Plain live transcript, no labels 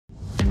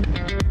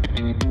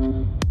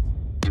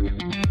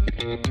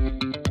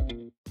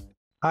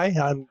Hi,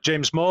 I'm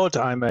James Maud.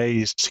 I'm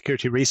a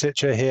security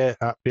researcher here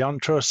at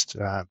Beyond Trust.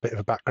 A bit of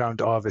a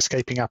background of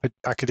escaping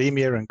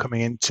academia and coming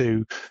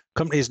into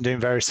companies and doing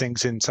various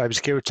things in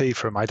cybersecurity,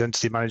 from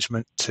identity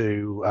management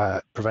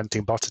to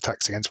preventing bot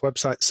attacks against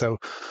websites. So,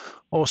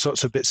 all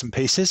sorts of bits and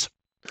pieces.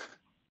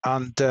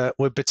 And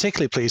we're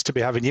particularly pleased to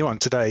be having you on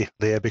today,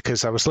 Leah,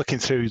 because I was looking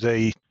through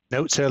the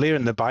notes earlier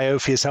in the bio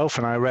for yourself,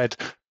 and I read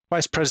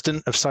Vice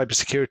President of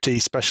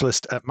Cybersecurity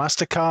Specialist at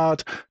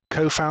Mastercard,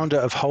 co-founder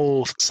of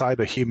Whole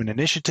Cyber Human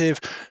Initiative,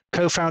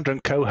 co-founder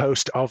and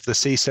co-host of the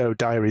CISO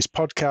Diaries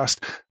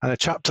podcast, and a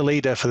chapter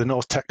leader for the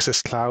North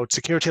Texas Cloud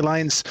Security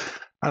Alliance.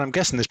 And I'm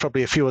guessing there's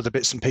probably a few other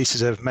bits and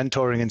pieces of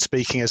mentoring and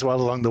speaking as well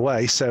along the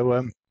way.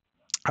 So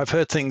I've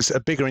heard things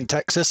are bigger in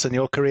Texas, and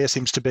your career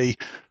seems to be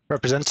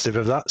representative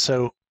of that.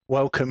 So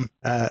welcome,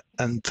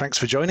 and thanks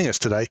for joining us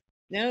today.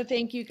 No,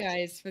 thank you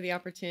guys for the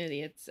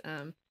opportunity. It's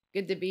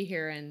good to be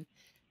here, and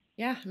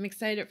yeah, I'm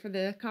excited for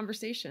the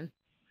conversation.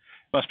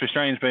 Must be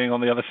strange being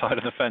on the other side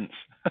of the fence.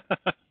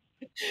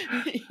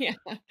 Yeah,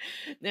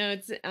 no,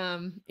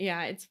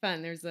 it's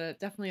fun. There's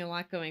definitely a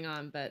lot going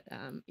on, but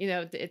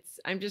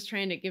I'm just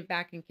trying to give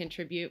back and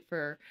contribute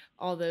for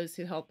all those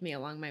who helped me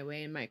along my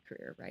way in my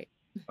career, right?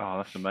 Oh,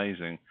 that's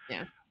amazing.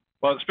 Yeah.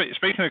 Well,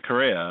 speaking of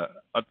career,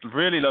 I'd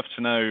really love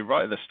to know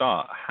right at the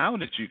start, how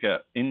did you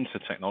get into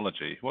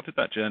technology? What did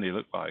that journey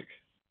look like?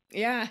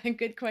 Yeah,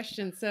 good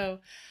question. So,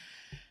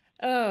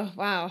 oh,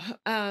 wow.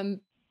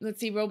 Let's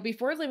see. Well,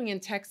 before living in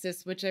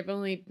Texas, which I've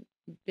only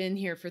been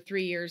here for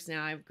 3 years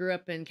now, I grew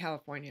up in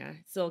California,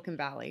 Silicon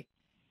Valley.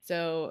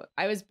 So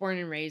I was born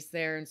and raised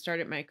there and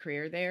started my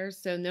career there.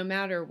 So no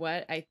matter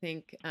what, I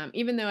think,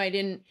 even though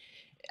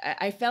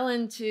I fell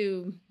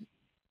into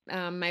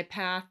my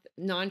path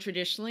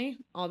non-traditionally,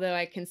 although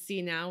I can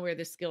see now where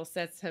the skill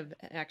sets have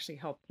actually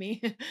helped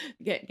me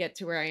get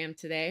to where I am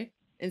today.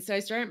 And so I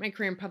started my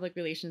career in public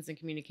relations and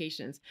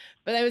communications,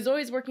 but I was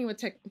always working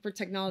with for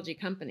technology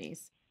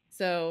companies.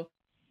 So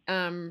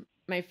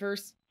my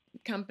first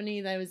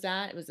company that I was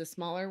at, it was a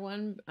smaller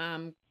one.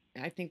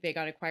 I think they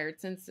got acquired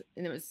since,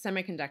 and it was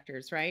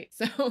semiconductors, right?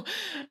 So,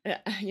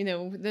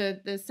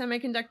 the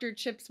semiconductor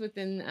chips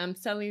within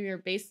cellular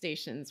base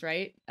stations,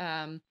 right?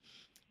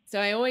 So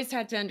I always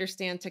had to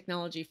understand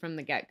technology from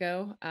the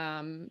get-go,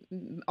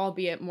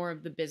 albeit more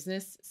of the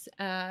business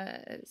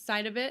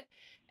side of it,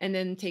 and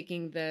then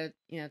taking the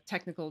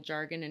technical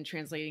jargon and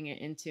translating it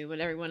into what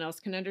everyone else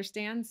can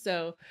understand.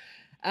 So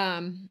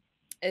um,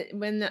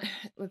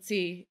 let's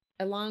see,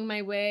 along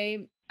my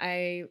way,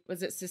 I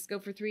was at Cisco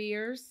for 3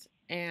 years,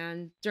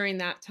 and during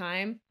that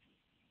time,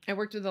 I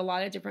worked with a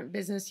lot of different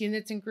business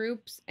units and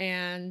groups,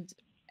 and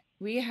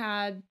we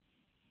had,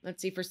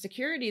 let's see, for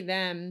security,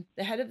 then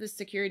the head of the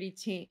security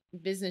team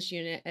business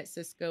unit at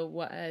Cisco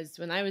was,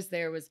 when I was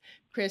there, was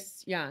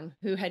Chris Young,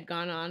 who had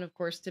gone on, of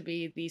course, to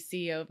be the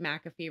CEO of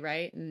McAfee,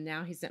 right? And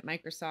now he's at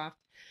Microsoft.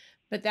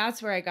 But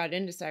that's where I got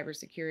into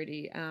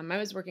cybersecurity. I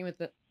was working with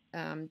the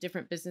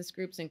different business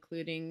groups,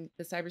 including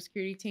the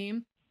cybersecurity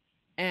team.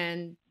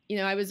 And,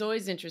 I was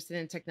always interested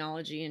in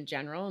technology in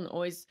general. And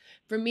always,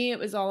 for me, it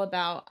was all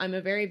about, I'm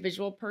a very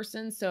visual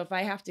person. So if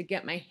I have to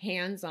get my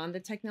hands on the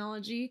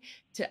technology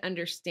to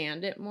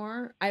understand it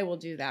more, I will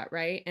do that.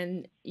 Right.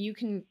 And you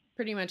can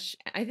pretty much,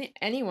 I think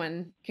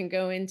anyone can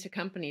go into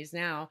companies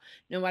now,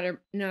 no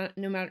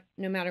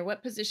matter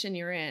what position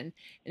you're in.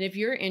 And if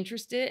you're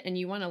interested and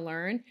you want to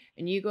learn,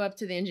 and you go up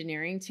to the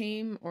engineering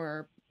team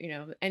or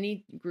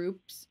any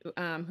groups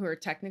who are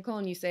technical,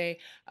 and you say,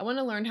 I want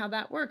to learn how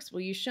that works.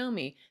 Will you show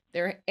me?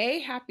 They're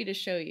happy to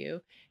show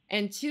you.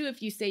 And two,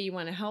 if you say you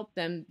want to help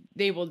them,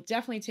 they will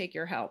definitely take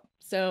your help.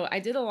 So I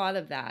did a lot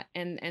of that.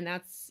 And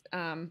that's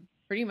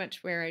pretty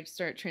much where I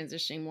started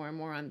transitioning more and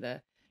more on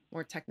the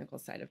more technical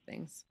side of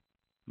things.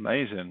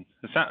 Amazing.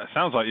 It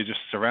sounds like you're just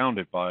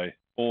surrounded by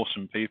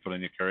awesome people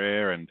in your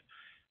career and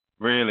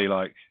really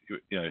like,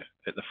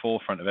 at the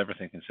forefront of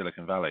everything in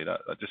Silicon Valley. That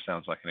just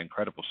sounds like an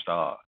incredible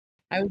start.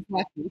 I was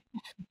lucky.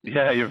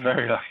 Yeah, you're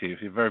very lucky.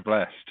 You're very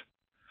blessed.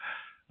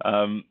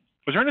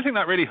 Was there anything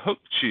that really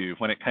hooked you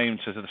when it came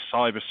to the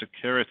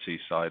cybersecurity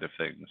side of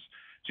things?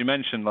 You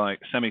mentioned like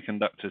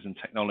semiconductors and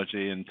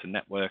technology into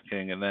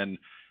networking, and then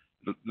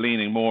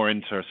leaning more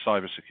into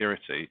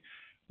cybersecurity.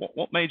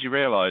 What made you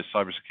realize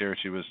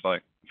cybersecurity was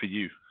like for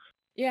you?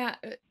 Yeah,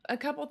 a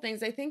couple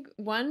things. I think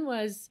one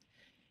was,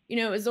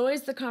 it was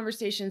always the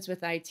conversations with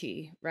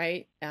IT,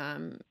 right,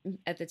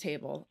 at the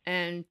table.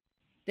 And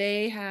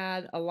they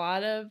had a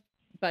lot of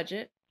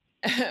budget,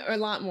 or a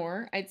lot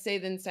more, I'd say,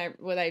 than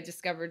what I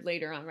discovered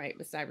later on, right,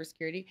 with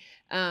cybersecurity.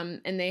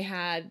 And they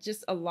had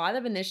just a lot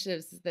of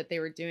initiatives that they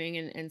were doing,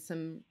 and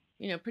some,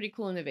 pretty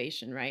cool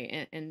innovation,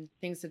 right? And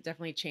things have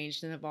definitely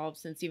changed and evolved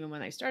since even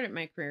when I started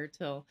my career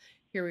till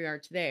here we are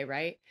today,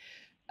 right?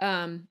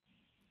 Um,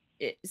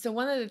 so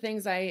one of the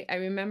things I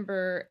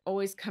remember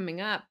always coming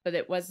up, but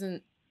it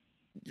wasn't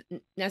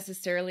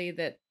necessarily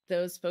that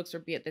those folks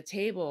would be at the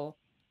table,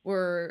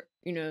 were,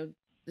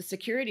 the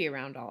security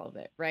around all of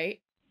it, right?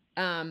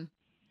 And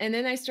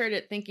then I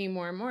started thinking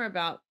more and more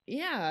about,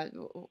 yeah,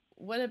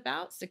 what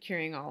about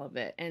securing all of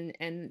it?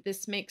 And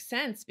this makes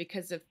sense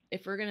because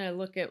if we're going to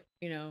look at,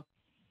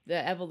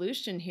 the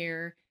evolution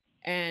here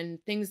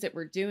and things that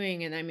we're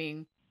doing, and I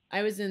mean,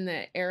 I was in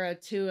the era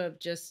too of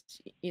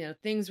just,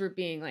 things were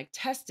being like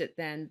tested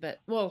then,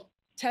 but well,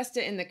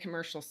 tested in the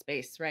commercial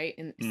space, right?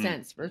 In a Mm.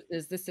 sense,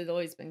 versus this had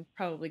always been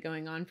probably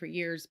going on for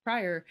years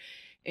prior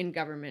in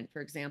government,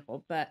 for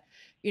example. But,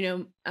 you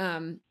know,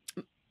 um,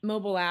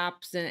 mobile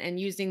apps and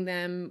using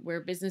them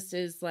where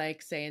businesses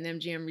like say an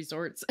MGM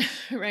Resorts,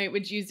 right,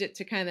 would use it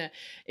to kind of,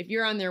 if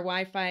you're on their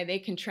Wi-Fi, they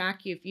can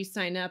track you if you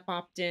sign up,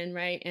 opt in,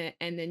 right,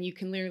 and then you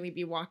can literally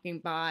be walking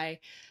by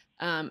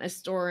a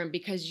store, and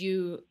because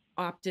you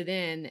opted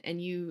in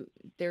and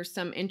there's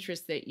some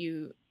interest that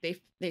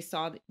they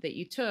saw that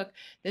you took,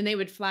 then they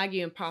would flag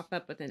you and pop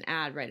up with an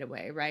ad right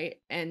away, right,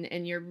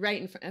 and you're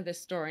right in front of the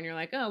store and you're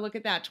like, oh, look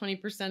at that,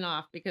 20%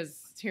 off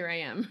because here I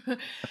am.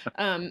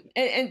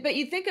 But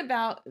you think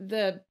about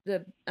the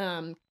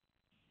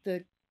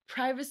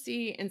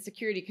privacy and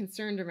security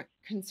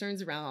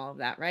concerns around all of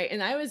that, right?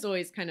 And I was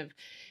always kind of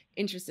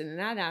interested in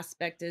that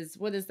aspect, is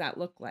what does that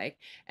look like?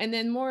 And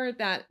then more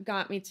that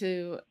got me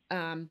to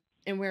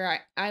and where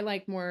I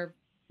like more,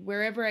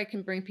 wherever I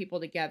can bring people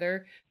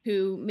together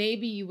who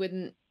maybe you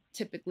wouldn't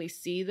typically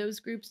see those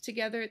groups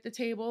together at the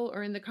table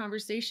or in the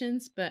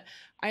conversations, but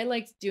I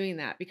liked doing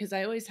that because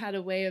I always had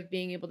a way of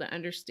being able to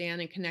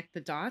understand and connect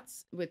the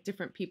dots with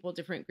different people,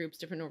 different groups,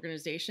 different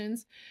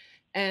organizations.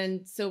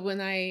 And so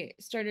when I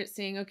started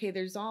saying, okay,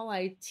 there's all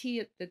IT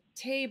at the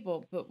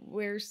table, but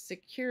where's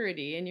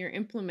security? And you're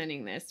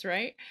implementing this,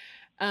 right?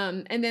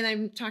 And then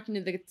I'm talking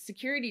to the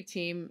security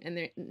team,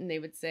 and they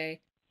would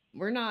say,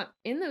 we're not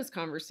in those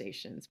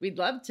conversations. We'd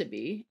love to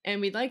be,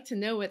 and we'd like to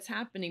know what's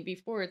happening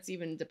before it's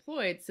even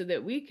deployed so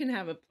that we can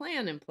have a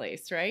plan in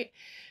place, right?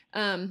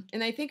 And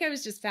I think I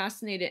was just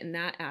fascinated in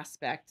that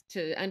aspect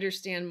to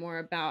understand more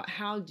about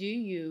how do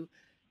you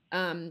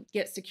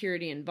get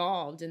security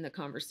involved in the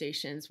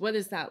conversations. What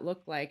does that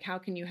look like? How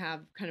can you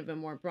have kind of a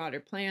more broader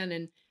plan?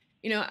 And,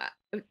 you know,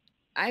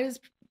 I was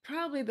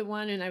probably the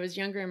one, and I was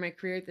younger in my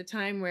career at the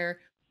time, where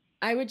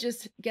I would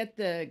just get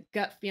the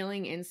gut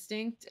feeling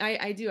instinct.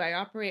 I do. I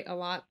operate a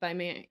lot by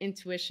my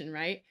intuition,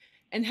 right?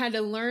 And had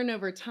to learn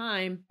over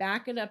time,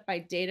 back it up by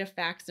data,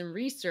 facts, and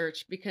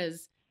research,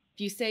 because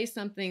if you say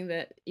something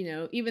that,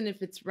 even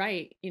if it's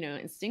right,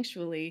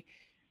 instinctually,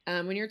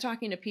 when you're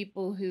talking to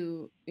people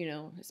who,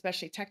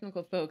 especially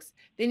technical folks,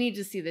 they need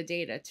to see the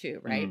data too,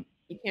 right? Mm.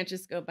 You can't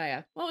just go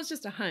by well, it's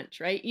just a hunch,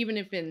 right? Even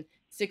if in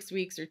 6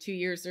 weeks or 2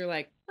 years, they're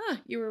like,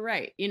 you were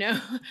right,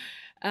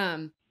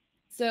 um,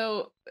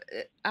 so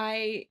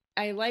I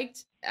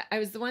liked, I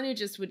was the one who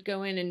just would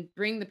go in and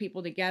bring the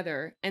people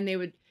together, and they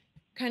would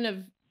kind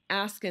of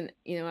ask, and,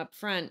 up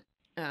front,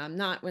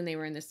 not when they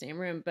were in the same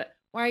room, but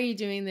why are you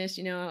doing this?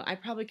 I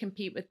probably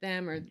compete with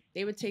them, or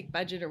they would take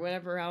budget or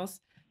whatever else,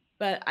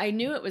 but I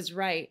knew it was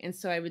right. And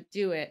so I would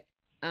do it.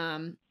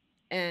 And,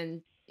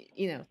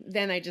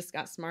 then I just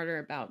got smarter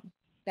about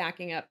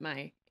backing up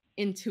my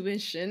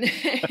intuition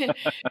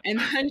and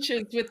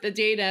hunches with the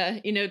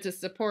data, to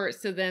support.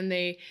 So then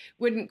they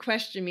wouldn't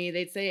question me.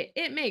 They'd say,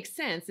 it makes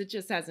sense. It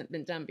just hasn't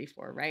been done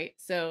before. Right.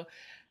 So,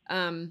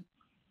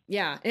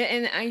 yeah.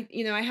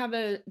 And I have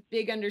a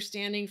big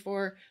understanding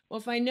for, well,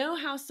 if I know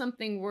how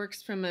something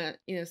works from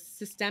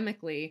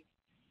systemically,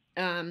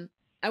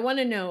 I want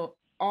to know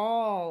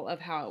all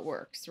of how it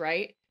works,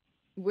 right?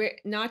 Where,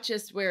 not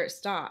just where it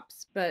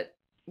stops, but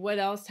what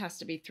else has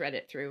to be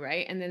threaded through,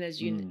 right? And then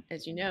Mm.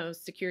 as you know,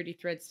 security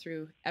threads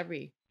through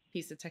every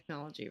piece of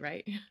technology,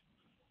 right?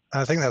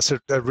 I think that's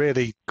a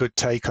really good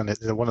take on it.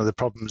 One of the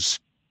problems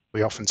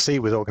we often see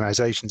with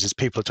organizations is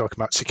people are talking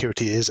about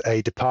security is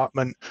a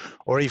department,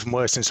 or even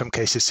worse, in some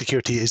cases,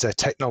 security is a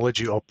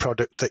technology or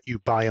product that you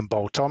buy and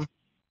bolt on.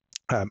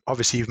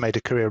 Obviously, you've made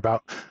a career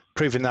about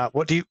proving that.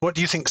 What do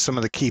you think some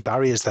of the key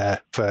barriers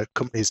there for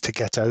companies to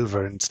get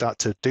over and start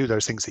to do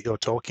those things that you're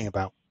talking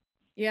about?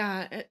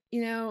 Yeah,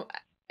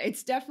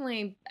 it's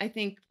definitely, I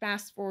think,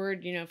 fast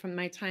forward, from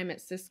my time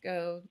at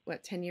Cisco,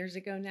 10 years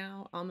ago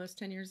now, almost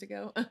 10 years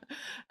ago,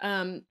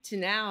 to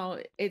now,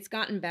 it's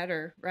gotten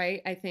better,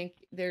 right? I think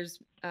there's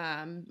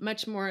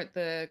much more at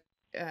the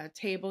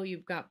table.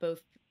 You've got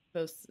both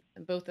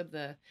of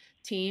the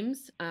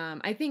teams.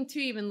 I think too,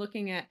 even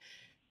looking at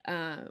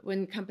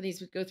when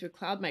companies would go through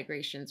cloud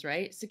migrations,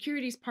 right?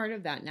 Security is part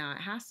of that now.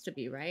 It has to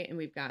be, right? And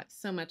we've got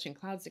so much in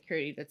cloud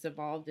security that's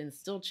evolved and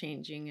still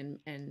changing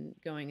and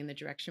going in the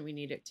direction we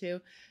need it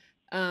to.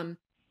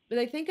 But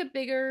I think a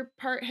bigger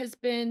part has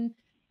been,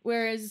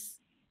 whereas,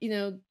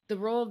 the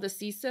role of the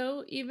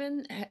CISO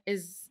even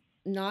is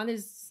not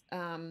as,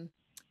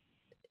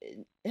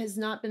 has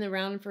not been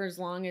around for as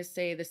long as,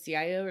 say, the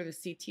CIO or the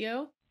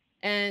CTO.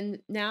 And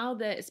now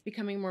that it's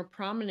becoming more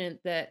prominent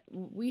that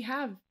we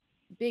have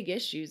big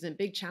issues and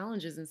big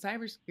challenges in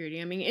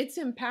cybersecurity, I mean, it's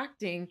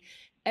impacting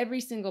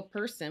every single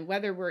person,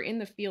 whether we're in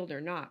the field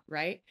or not,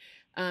 right?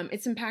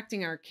 It's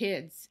impacting our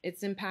kids.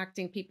 It's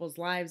impacting people's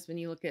lives. When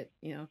you look at,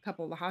 a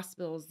couple of the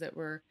hospitals that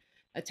were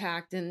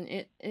attacked, and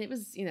it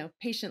was,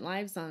 patient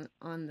lives on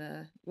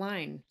the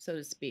line, so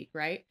to speak,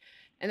 right?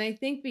 And I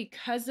think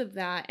because of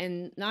that,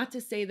 and not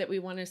to say that we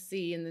want to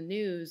see in the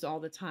news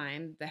all the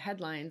time the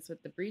headlines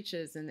with the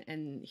breaches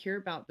and hear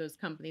about those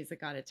companies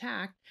that got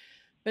attacked,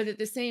 but at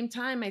the same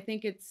time, I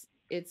think it's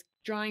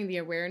drawing the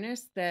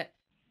awareness that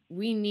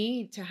we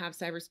need to have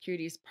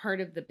cybersecurity as part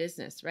of the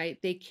business,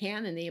 right? They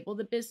can enable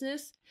the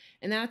business,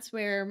 and that's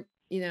where,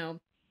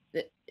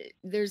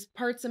 there's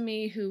parts of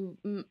me who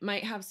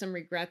might have some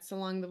regrets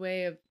along the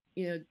way of,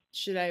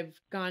 should I've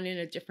gone in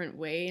a different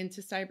way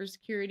into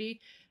cybersecurity?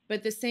 But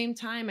at the same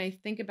time, I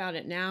think about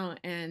it now,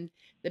 and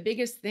the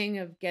biggest thing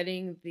of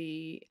getting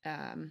the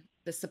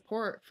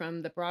support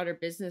from the broader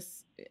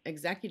business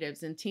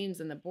executives and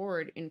teams and the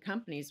board in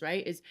companies,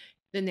 right, is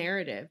the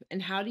narrative.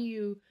 And how do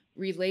you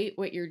relate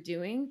what you're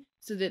doing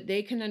so that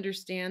they can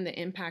understand the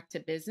impact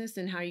to business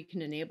and how you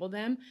can enable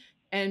them?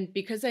 And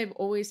because I've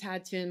always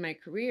had to in my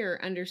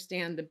career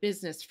understand the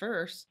business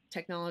first,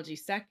 technology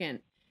second,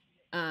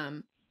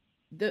 um,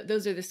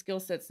 those are the skill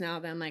sets now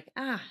that I'm like,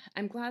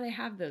 I'm glad I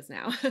have those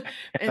now.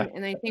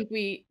 and I think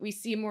we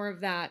see more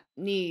of that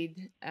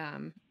need,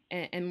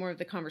 and more of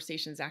the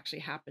conversations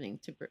actually happening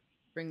to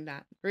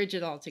bridge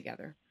it all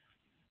together.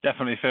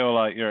 Definitely feel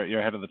like you're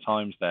ahead of the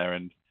times there,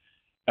 and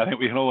I think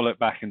we can all look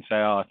back and say,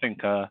 I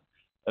think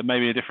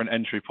maybe a different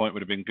entry point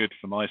would have been good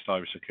for my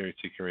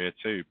cybersecurity career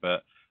too.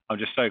 But I'm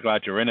just so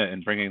glad you're in it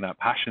and bringing that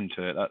passion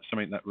to it. That's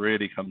something that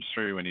really comes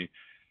through when you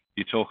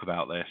talk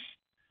about this.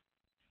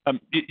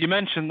 You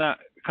mentioned that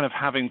kind of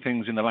having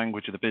things in the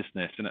language of the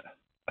business, and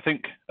I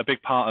think a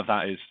big part of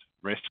that is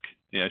risk.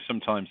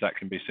 Sometimes that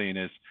can be seen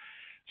as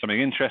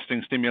something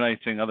interesting,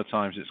 stimulating. Other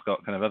times it's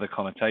got kind of other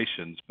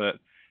connotations. But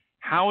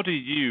how do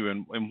you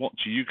and what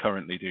do you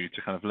currently do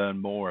to kind of learn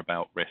more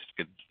about risk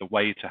and the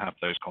way to have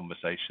those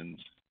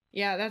conversations?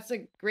 Yeah, that's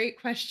a great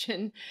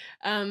question.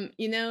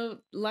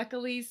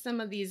 Luckily, some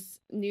of these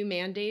new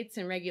mandates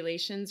and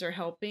regulations are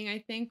helping,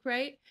 I think,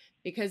 right?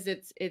 Because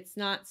it's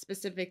not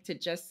specific to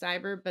just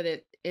cyber, but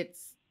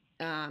it's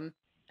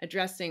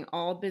addressing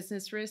all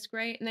business risk,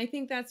 right? And I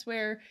think that's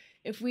where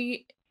if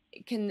we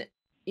can,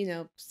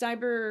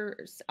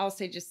 I'll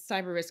say just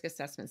cyber risk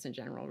assessments in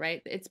general,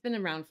 right? It's been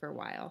around for a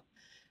while.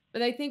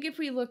 But I think if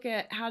we look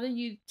at how do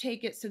you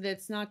take it so that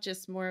it's not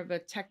just more of a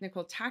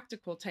technical,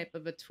 tactical type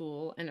of a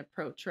tool and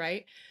approach,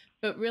 right?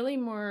 But really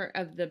more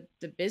of the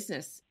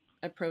business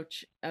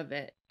approach of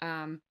it.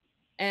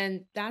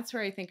 And that's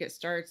where I think it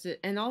starts.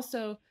 And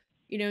also,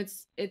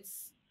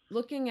 it's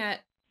looking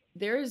at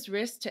there is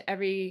risk to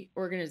every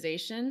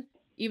organization,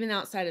 even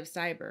outside of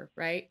cyber,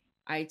 right?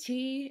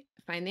 IT,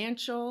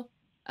 financial,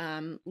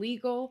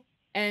 legal.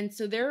 And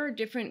so there are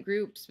different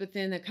groups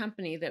within a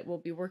company that will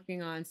be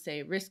working on,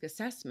 say, risk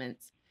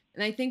assessments.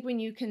 And I think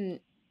when you can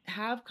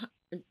have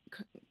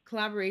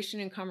collaboration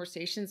and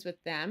conversations with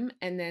them,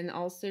 and then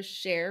also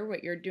share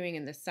what you're doing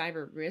in the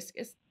cyber risk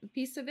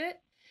piece of it,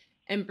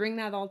 and bring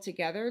that all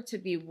together to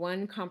be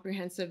one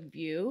comprehensive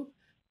view.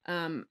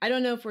 I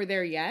don't know if we're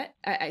there yet.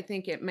 I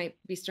think it might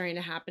be starting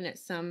to happen at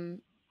some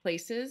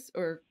places,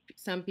 or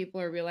some people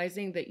are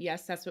realizing that,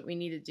 yes, that's what we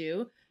need to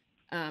do.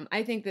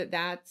 I think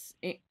that's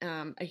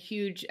a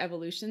huge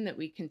evolution that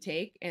we can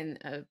take,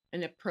 and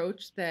an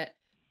approach that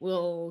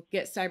will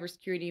get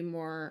cybersecurity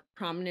more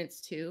prominence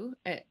too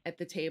at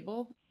the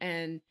table,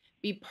 and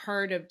be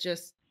part of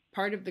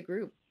the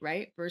group,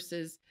 right?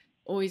 Versus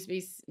always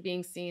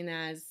being seen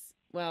as,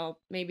 well,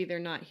 maybe they're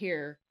not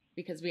here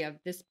because we have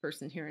this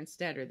person here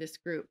instead, or this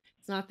group.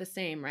 It's not the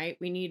same, right?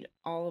 We need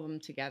all of them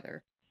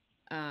together.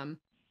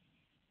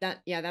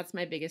 That's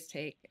my biggest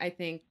take. I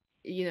think,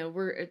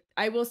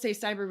 I will say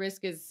cyber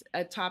risk is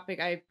a topic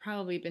I've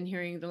probably been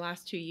hearing the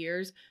last 2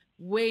 years,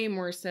 way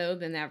more so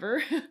than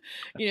ever.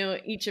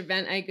 Each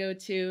event I go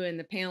to and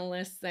the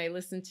panelists I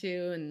listen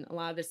to and a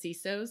lot of the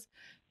CISOs.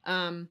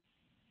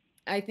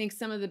 I think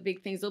some of the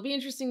big things, it'll be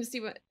interesting to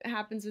see what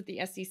happens with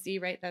the SEC,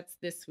 right? That's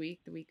this week,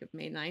 the week of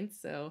May 9th.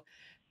 So,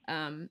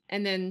 and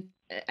then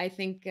I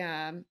think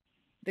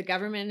the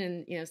government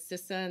and,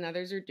 CISA and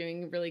others are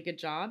doing a really good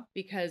job,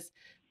 because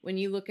when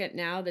you look at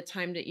now the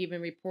time to even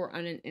report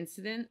on an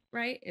incident,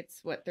 right?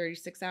 It's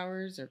 36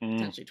 hours or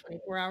potentially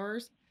 24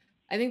 hours.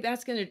 I think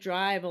that's going to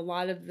drive a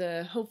lot of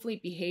the, hopefully,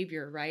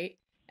 behavior, right?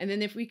 And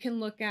then if we can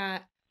look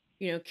at,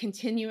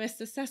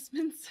 continuous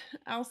assessments,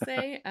 I'll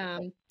say,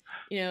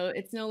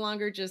 it's no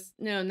longer just,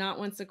 not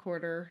once a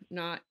quarter,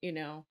 not,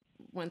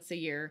 once a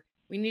year.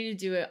 We need to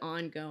do it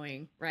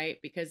ongoing, right?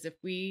 Because if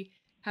we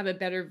have a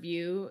better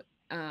view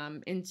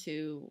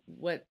into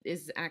what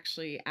is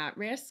actually at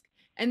risk,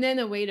 and then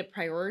a way to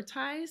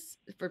prioritize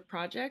for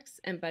projects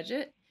and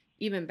budget,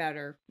 even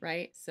better,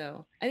 right?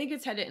 So I think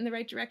it's headed in the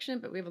right direction,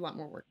 but we have a lot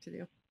more work to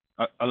do.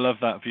 I love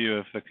that view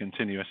of the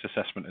continuous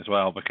assessment as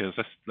well, because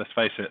let's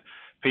face it,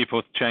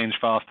 people change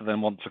faster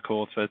than once a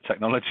quarter,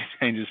 technology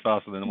changes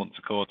faster than once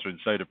a quarter, and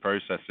so do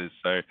processes.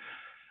 So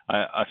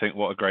I think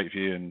what a great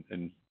view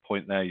and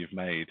point there you've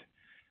made.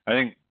 I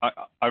think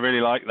I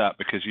really like that,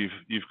 because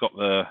you've got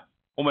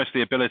almost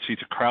the ability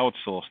to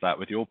crowdsource that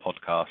with your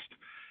podcast.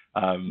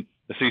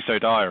 The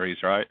CISO Diaries,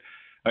 right?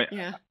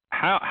 Yeah.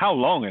 How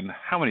long and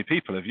how many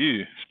people have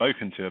you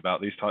spoken to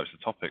about these types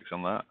of topics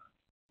on that?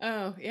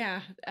 Oh,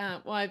 yeah.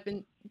 Well, I've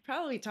been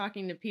probably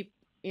talking to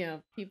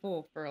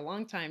people for a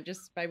long time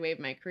just by way of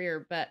my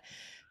career. But,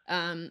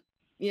 um,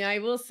 I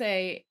will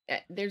say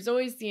there's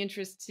always the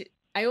interest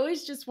I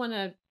always just want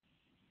to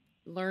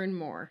learn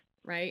more,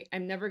 right?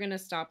 I'm never going to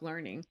stop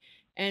learning.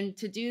 And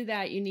to do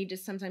that, you need to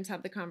sometimes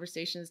have the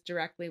conversations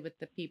directly with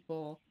the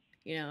people,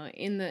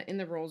 in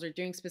the roles or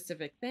doing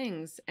specific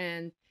things.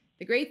 And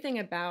the great thing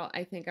about,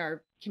 I think,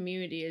 our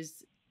community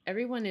is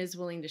everyone is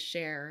willing to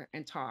share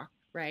and talk,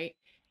 right?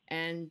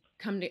 And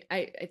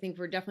I think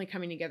we're definitely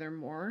coming together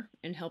more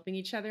and helping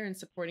each other and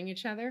supporting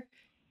each other.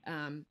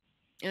 Um,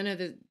 I know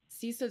the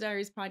CISO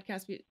Diaries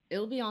podcast,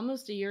 it'll be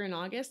almost a year in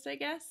August, I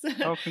guess. Oh, But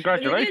it is,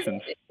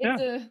 congratulations. it's Yeah,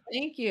 a,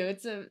 thank you.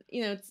 It's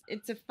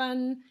a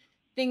fun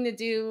thing to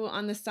do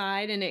on the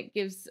side, and it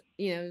gives,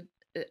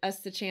 us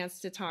the chance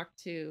to talk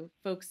to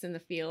folks in the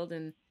field.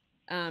 And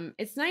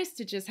it's nice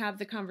to just have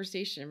the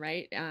conversation,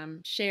 right?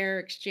 Share,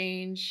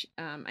 exchange.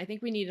 I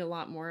think we need a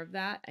lot more of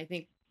that. I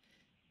think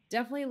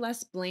definitely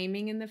less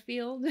blaming in the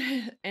field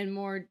and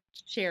more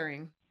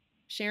sharing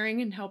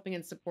and helping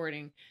and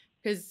supporting,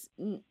 because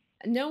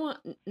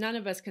none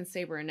of us can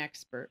say we're an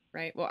expert,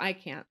 right? Well, I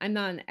can't. I'm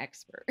not an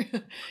expert.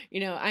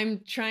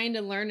 I'm trying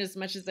to learn as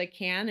much as I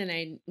can, and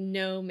I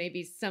know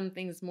maybe some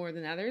things more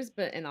than others,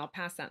 and I'll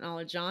pass that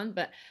knowledge on.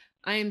 But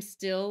I am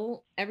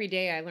still, every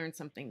day I learn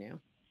something new.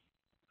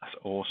 that's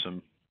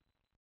awesome.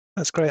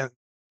 That's great.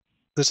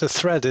 There's a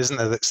thread, isn't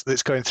there,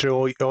 that's going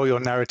through all your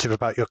narrative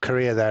about your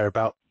career there,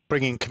 about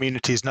bringing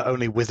communities not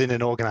only within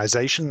an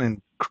organization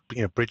and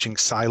bridging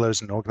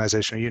silos and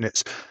organizational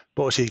units,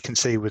 but also you can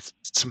see with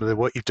some of the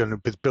work you've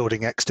done with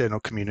building external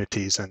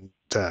communities and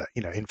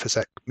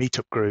InfoSec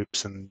meetup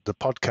groups and the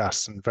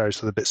podcasts and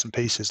various other bits and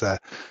pieces there.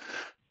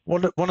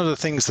 One of the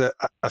things that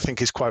I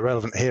think is quite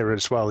relevant here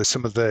as well is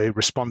some of the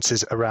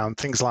responses around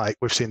things like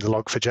we've seen the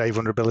Log4j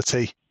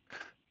vulnerability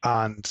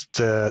and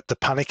the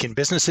panic in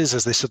businesses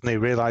as they suddenly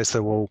realize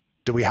that, well,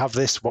 do we have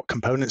this? What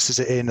components is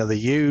it in? Are they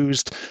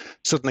used?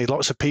 Suddenly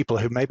lots of people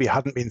who maybe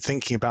hadn't been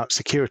thinking about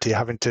security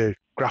having to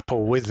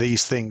grapple with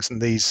these things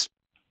and these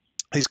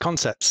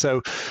concepts.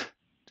 So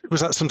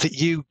was that something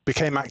you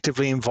became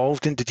actively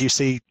involved in? Did you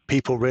see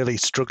people really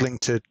struggling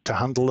to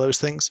handle those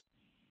things?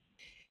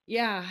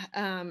 Yeah,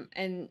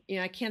 and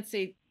I can't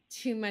say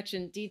too much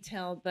in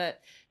detail,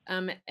 but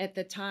at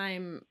the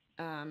time,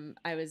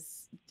 I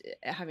was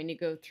having to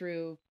go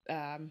through,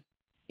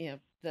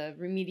 the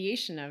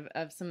remediation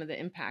of some of the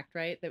impact,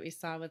 right, that we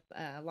saw with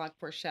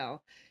Log4j.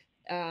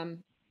 Um,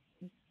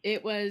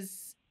 it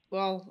was,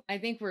 well, I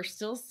think we're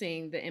still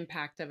seeing the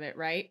impact of it,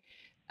 right?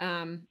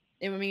 And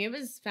I mean, it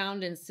was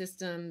found in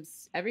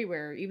systems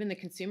everywhere, even the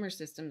consumer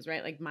systems,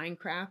 right? Like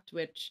Minecraft,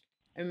 which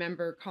I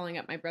remember calling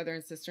up my brother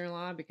and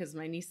sister-in-law because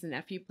my niece and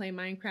nephew play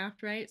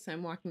Minecraft, right? So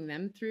I'm walking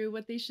them through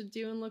what they should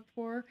do and look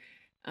for.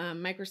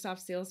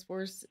 Microsoft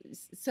Salesforce,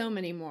 so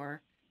many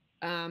more.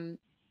 Um,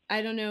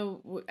 I don't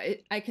know.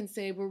 I can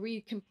say, were we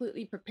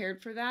completely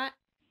prepared for that?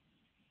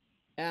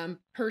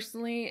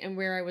 Personally, and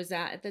where I was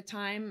at the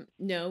time,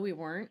 no, we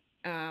weren't.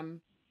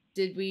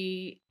 Did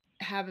we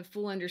have a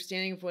full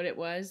understanding of what it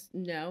was?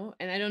 No.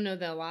 And I don't know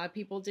that a lot of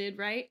people did,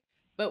 right?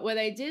 But what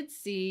I did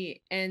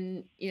see,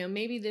 and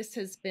maybe this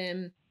has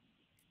been,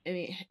 I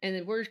mean,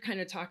 and we're kind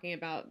of talking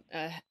about,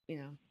 a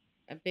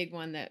big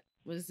one that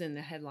was in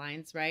the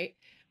headlines, right?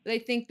 But I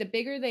think the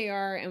bigger they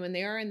are, and when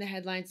they are in the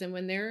headlines, and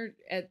when they're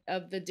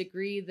of the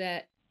degree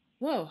that,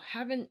 whoa,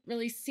 haven't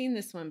really seen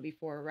this one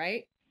before,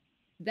 right?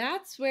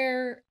 That's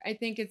where I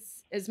think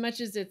it's, as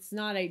much as it's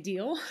not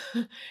ideal,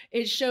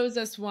 it shows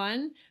us,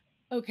 one,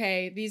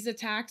 okay, these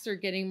attacks are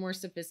getting more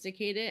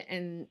sophisticated,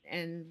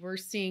 and we're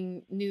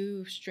seeing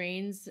new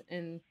strains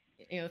and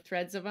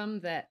threads of them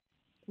that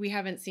we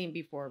haven't seen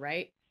before,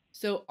 right?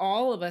 So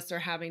all of us are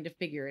having to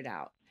figure it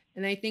out.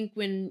 And I think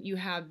when you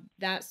have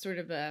that sort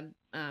of a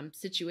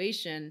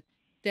situation,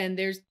 then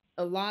there's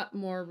a lot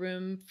more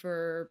room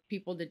for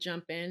people to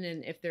jump in,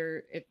 and if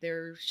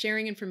they're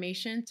sharing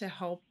information to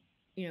help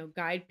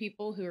guide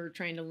people who are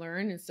trying to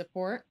learn and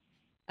support,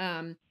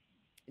 um,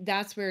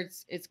 that's where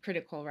it's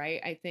critical,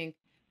 right? I think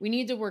we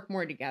need to work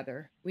more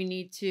together. We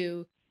need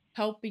to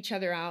help each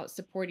other out,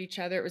 support each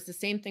other. It was the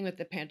same thing with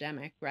the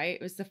pandemic, right?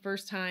 It was the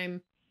first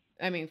time,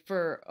 I mean,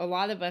 for a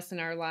lot of us in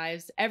our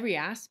lives, every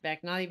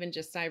aspect, not even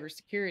just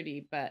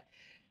cybersecurity, but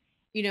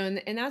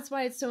and that's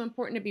why it's so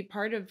important to be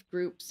part of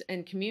groups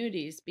and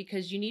communities,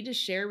 because you need to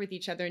share with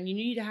each other, and you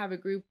need to have a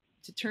group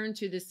to turn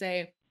to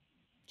say,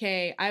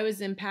 okay, I was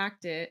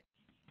impacted.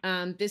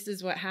 This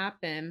is what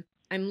happened.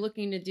 I'm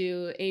looking to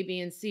do A,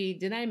 B, and C.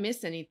 Did I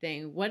miss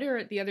anything? What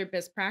are the other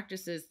best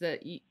practices that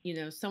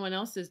someone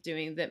else is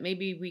doing that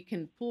maybe we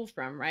can pull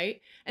from,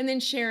 right? And then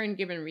share and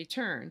give in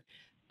return.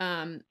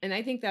 And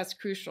I think that's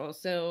crucial.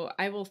 So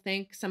I will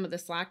thank some of the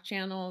Slack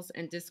channels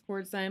and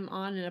Discords I'm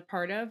on and a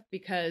part of,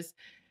 because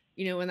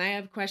when I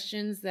have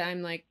questions that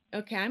I'm like,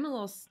 okay, I'm a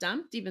little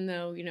stumped, even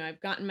though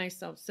I've gotten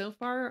myself so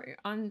far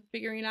on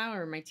figuring it out,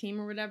 or my team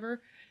or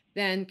whatever,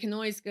 then can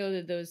always go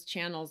to those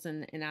channels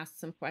and ask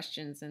some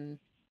questions. And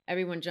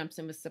everyone jumps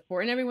in with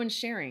support and everyone's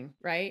sharing,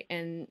 right?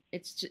 And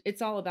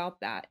it's all about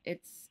that.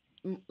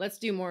 Let's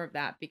do more of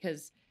that,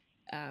 because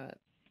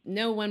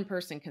no one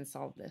person can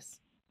solve this.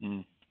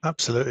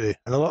 Absolutely.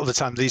 And a lot of the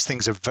time, these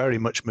things are very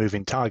much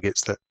moving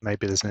targets, that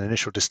maybe there's an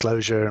initial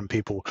disclosure and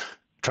people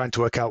trying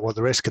to work out what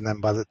the risk, and then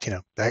by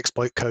the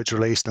exploit code's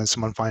released, and then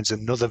someone finds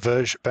another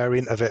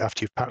variant of it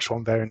after you've patched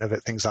one variant of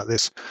it, things like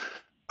this.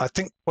 I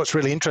think what's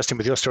really interesting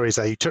with your story is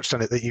that you touched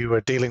on it, that you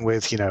were dealing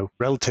with,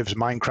 relatives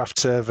Minecraft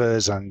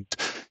servers, and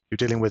you're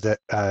dealing with it,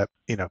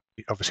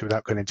 obviously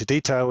without going into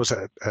details,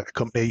 at a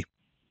company.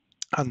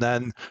 And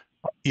then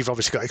you've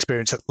obviously got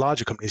experience at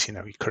larger companies,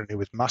 you're currently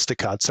with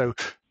Mastercard. So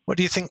what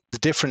do you think the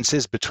difference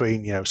is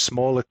between,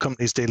 smaller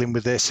companies dealing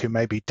with this who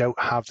maybe don't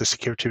have the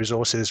security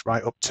resources,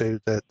 right up to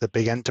the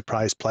big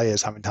enterprise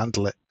players having to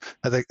handle it?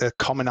 Are there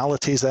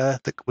commonalities there,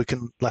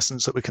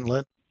 lessons that we can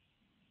learn?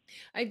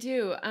 I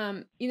do.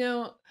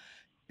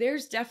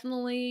 There's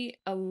definitely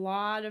a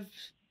lot of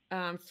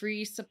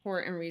free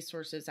support and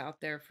resources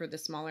out there for the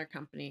smaller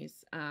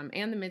companies,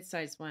 and the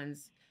mid-sized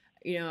ones.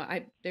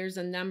 There's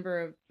a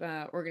number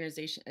of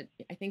organizations.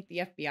 I think the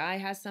FBI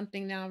has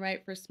something now,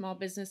 right, for small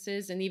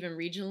businesses, and even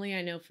regionally.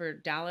 I know for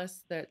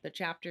Dallas, the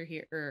chapter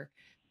here, or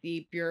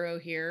the bureau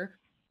here,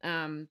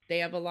 they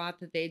have a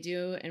lot that they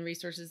do and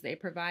resources they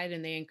provide,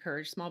 and they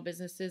encourage small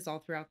businesses all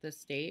throughout the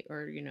state,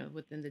 or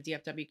within the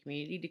DFW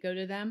community, to go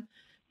to them.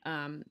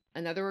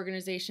 Another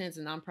organization is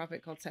a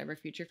nonprofit called Cyber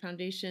Future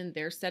Foundation.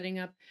 They're setting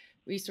up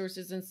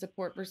resources and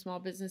support for small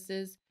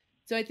businesses.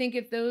 So I think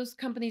if those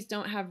companies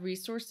don't have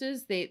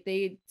resources,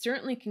 they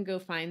certainly can go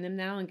find them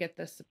now and get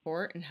the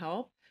support and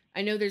help.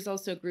 I know there's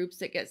also groups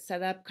that get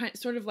set up,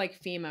 sort of like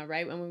FEMA,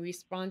 right? When we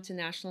respond to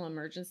national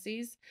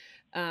emergencies,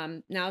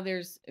 now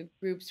there's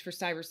groups for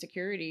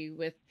cybersecurity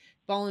with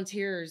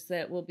volunteers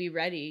that will be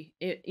ready.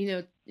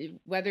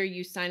 Whether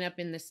you sign up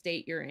in the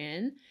state you're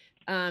in,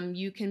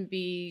 you can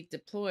be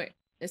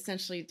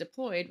essentially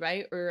deployed,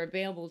 right, or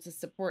available to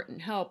support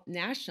and help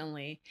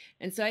nationally.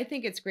 And so I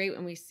think it's great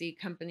when we see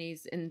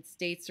companies in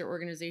states or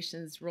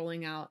organizations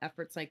rolling out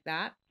efforts like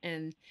that.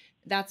 And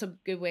that's a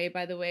good way,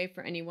 by the way,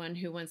 for anyone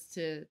who wants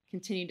to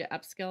continue to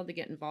upskill, to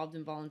get involved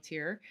and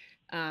volunteer.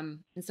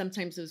 And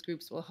sometimes those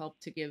groups will help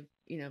to give,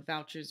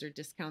 vouchers or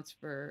discounts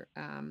for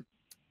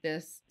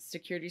this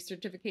security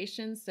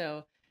certification.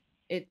 So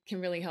it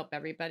can really help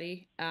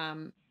everybody.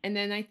 And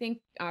then I think,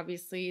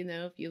 obviously,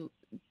 if you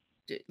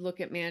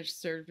look at managed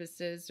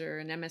services or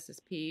an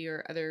MSSP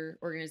or other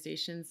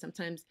organizations,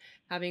 sometimes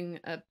having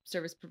a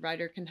service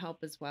provider can help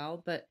as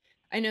well. But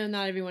I know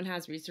not everyone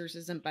has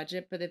resources and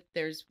budget, but if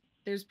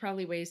there's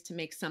probably ways to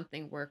make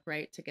something work,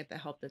 right, to get the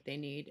help that they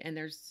need. And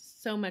there's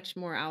so much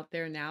more out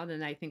there now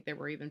than I think there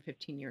were even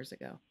 15 years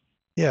ago.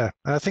 Yeah,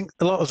 and I think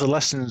a lot of the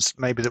lessons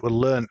maybe that were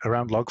learned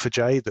around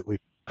Log4j that we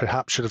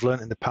perhaps should have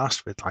learned in the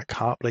past, with like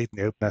Heartbleed and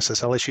the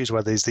OpenSSL issues,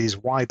 where there's these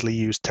widely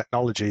used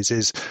technologies,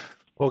 is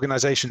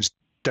organizations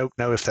don't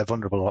know if they're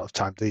vulnerable a lot of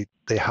time.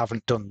 They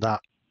haven't done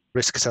that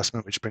risk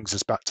assessment, which brings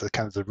us back to the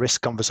kind of the risk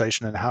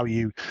conversation and how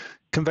you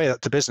convey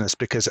that to business,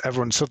 because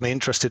everyone's suddenly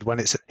interested when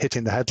it's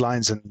hitting the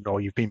headlines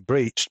or you've been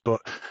breached.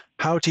 But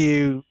how do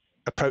you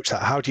approach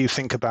that? How do you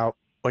think about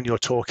when you're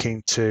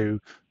talking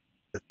to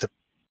the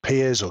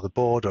peers or the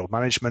board or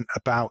management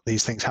about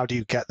these things? How do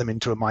you get them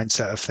into a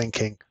mindset of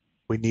thinking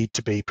we need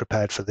to be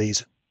prepared for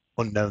these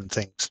unknown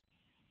things?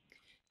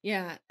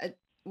 Yeah.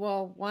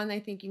 Well, one, I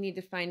think you need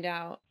to find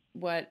out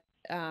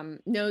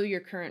know your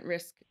current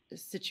risk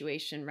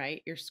situation,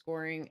 right? Your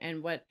scoring,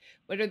 and what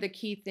are the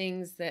key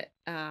things that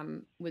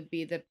would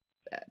be the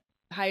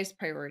highest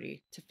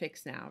priority to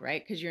fix now,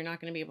 right? Because you're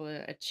not going to be able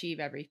to achieve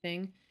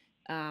everything,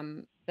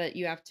 but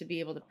you have to be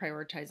able to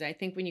prioritize it. I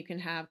think when you can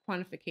have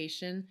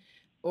quantification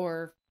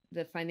or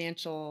the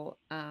financial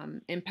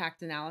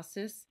impact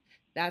analysis,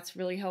 that's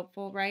really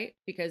helpful, right?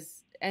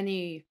 Because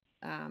any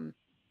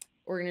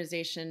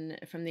organization,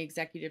 from the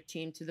executive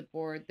team to the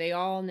board, they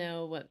all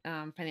know what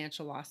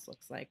financial loss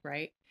looks like,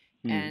 right?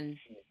 And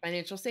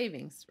financial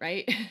savings,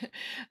 right?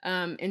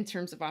 In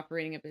terms of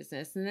operating a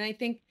business. And then I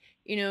think,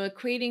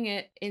 equating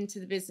it into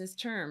the business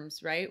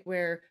terms, right?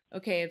 Where,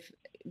 okay, if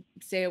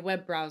say a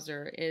web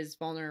browser is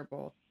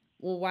vulnerable,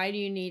 well, why do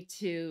you need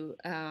to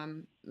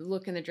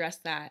look and address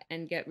that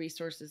and get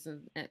resources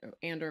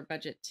and or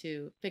budget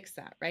to fix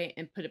that, right?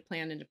 And put a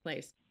plan into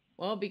place.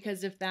 Well,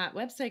 because if that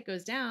website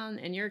goes down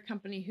and you're a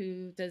company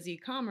who does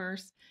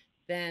e-commerce,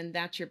 then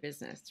that's your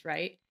business,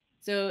 right?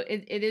 So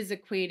it is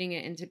equating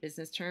it into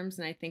business terms.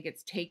 And I think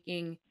it's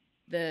taking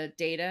the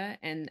data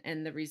and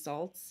the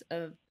results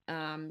of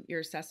your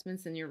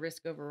assessments and your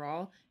risk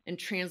overall and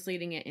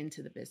translating it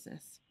into the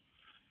business.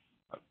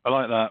 I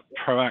like that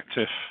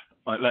proactive.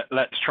 Like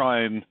let's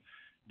try and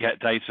get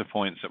data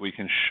points that we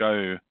can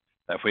show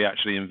that if we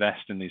actually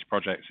invest in these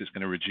projects, it's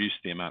going to reduce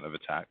the amount of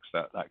attacks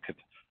that could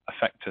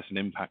affect us and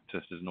impact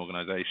us as an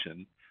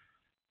organization.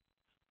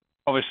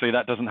 Obviously,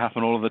 that doesn't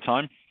happen all of the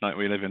time. Like,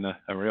 we live in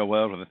a real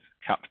world with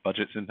capped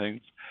budgets and things.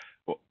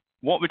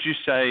 What would you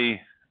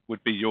say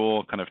would be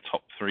your kind of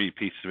top 3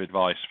 pieces of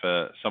advice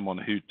for someone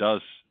who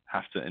does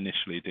have to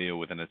initially deal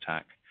with an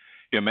attack?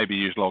 maybe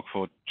use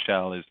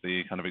Log4j as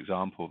the kind of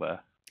example there.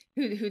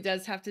 Who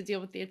does have to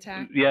deal with the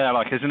attack? Yeah,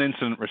 like as an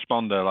incident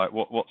responder, like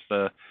what's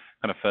the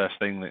kind of first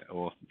thing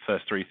or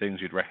first three things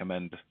you'd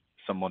recommend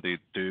somebody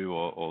do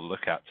or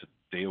look at to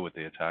deal with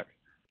the attack?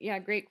 Yeah,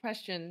 great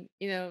question.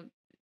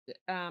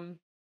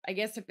 I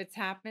guess if it's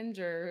happened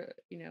or,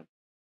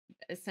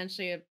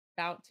 essentially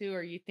about to,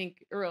 or you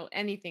think, or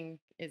anything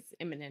is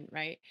imminent,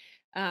 right?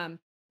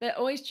 But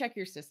always check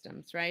your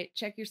systems, right?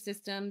 Check your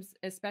systems,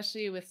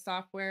 especially with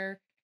software.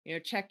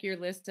 Check your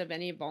list of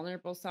any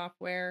vulnerable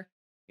software.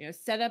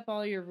 Set up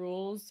all your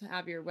rules.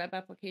 Have your web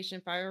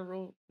application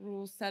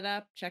rules set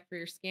up. Check for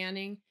your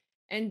scanning,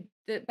 and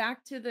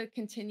back to the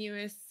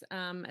continuous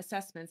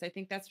assessments. I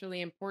think that's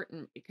really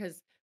important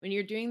because when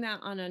you're doing that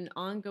on an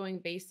ongoing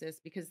basis,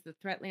 because the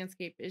threat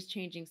landscape is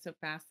changing so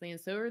fastly and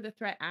so are the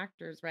threat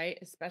actors, right?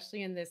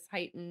 Especially in this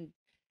heightened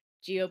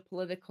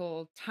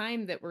geopolitical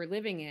time that we're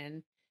living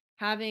in,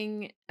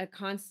 having a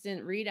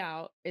constant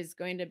readout is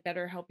going to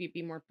better help you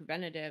be more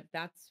preventative.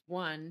 That's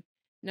one.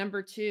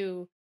 Number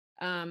two,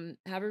 have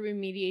a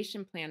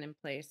remediation plan in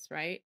place,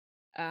 right?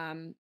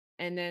 And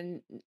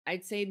then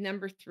I'd say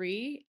number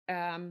three,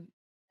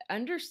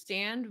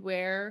 understand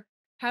where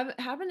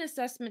have an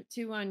assessment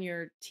too on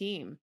your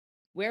team.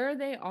 Where are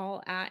they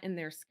all at in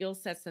their skill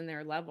sets and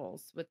their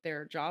levels with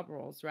their job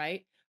roles,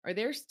 right? Are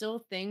there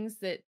still things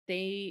that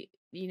they,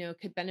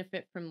 could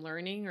benefit from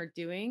learning or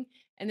doing?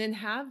 And then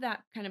have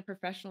that kind of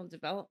professional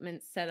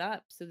development set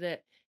up so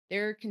that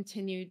they're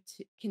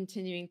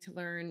continuing to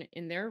learn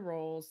in their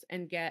roles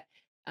and get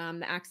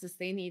the access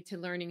they need to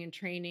learning and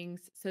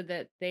trainings so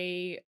that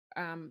they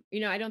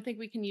I don't think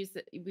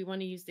we want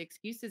to use the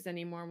excuses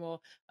anymore.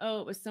 Well, oh,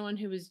 it was someone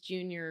who was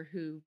junior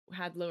who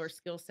had lower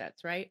skill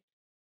sets, right?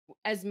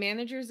 As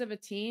managers of a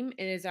team,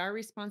 it is our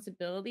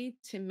responsibility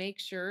to make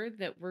sure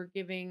that we're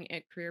giving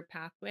a career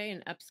pathway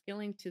and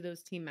upskilling to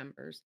those team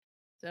members.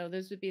 So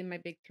those would be my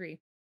big three.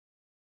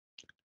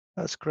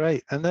 That's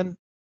great. And then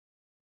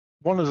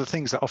one of the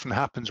things that often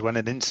happens when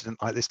an incident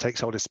like this takes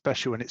hold,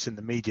 especially when it's in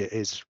the media,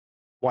 is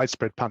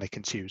widespread panic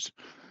ensues.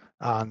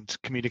 And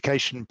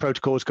communication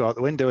protocols go out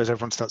the window as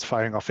everyone starts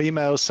firing off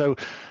emails. So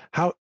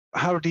how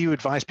do you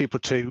advise people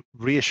to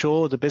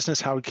reassure the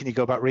business? How can you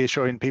go about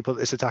reassuring people that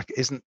this attack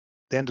isn't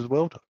the end of the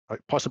world?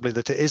 Possibly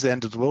that it is the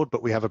end of the world,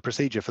 but we have a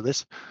procedure for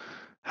this.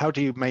 How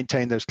do you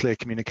maintain those clear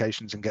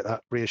communications and get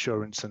that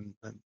reassurance and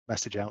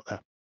message out there?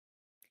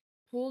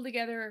 Pull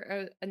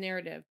together a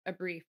narrative, a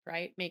brief,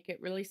 right? Make it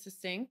really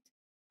succinct,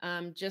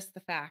 just the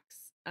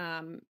facts.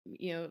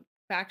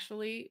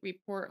 Factually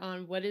report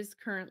on what is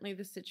currently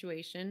the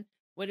situation,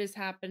 what is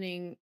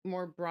happening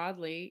more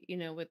broadly,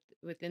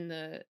 within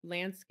the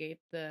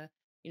landscape,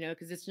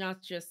 because it's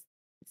not just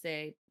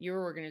say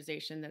your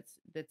organization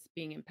that's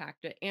being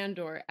impacted and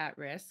or at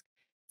risk.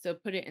 So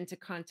put it into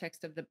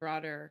context of the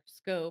broader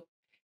scope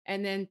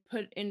and then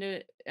put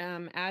into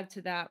add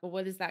to that, well,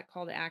 what is that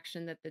call to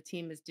action that the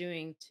team is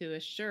doing to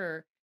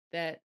assure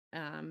that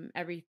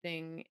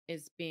everything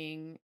is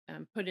being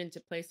put into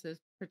place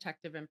as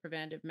protective and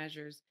preventive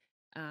measures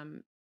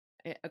um,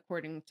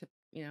 according to,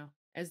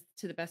 as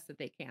to the best that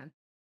they can.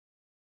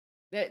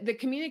 The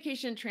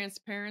communication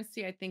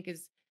transparency, I think,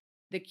 is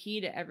the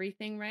key to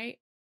everything, right?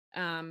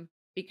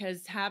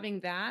 Because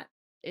having that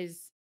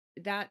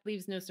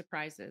leaves no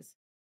surprises.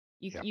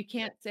 You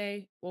can't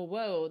say, well,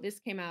 whoa, this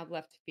came out of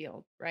left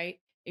field, right?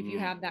 If you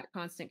have that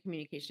constant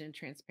communication and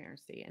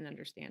transparency and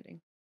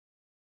understanding.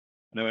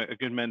 I know a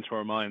good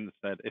mentor of mine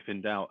said, if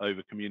in doubt,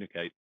 over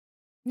communicate.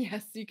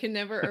 Yes, you can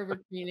never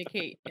over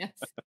communicate. Yes.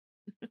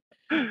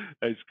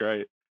 That's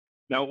great.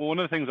 Now, one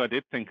of the things I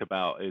did think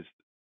about is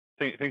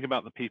think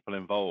about the people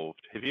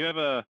involved. Have you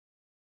ever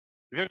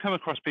come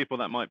across people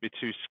that might be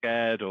too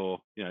scared or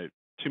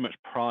too much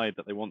pride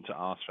that they want to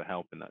ask for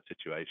help in that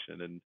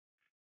situation? And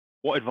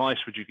what advice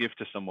would you give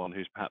to someone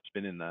who's perhaps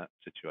been in that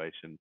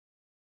situation?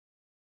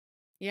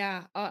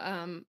 Yeah,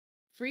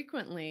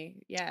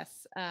 frequently,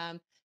 yes.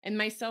 And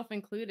myself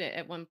included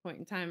at one point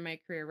in time in my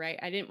career, right?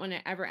 I didn't want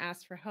to ever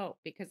ask for help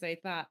because I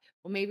thought,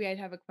 well, maybe I'd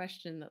have a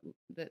question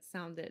that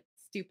sounded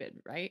stupid,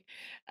 right?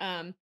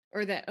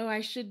 Or that, oh,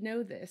 I should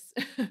know this.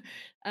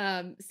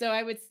 So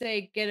I would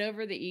say get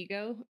over the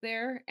ego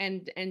there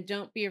and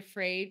don't be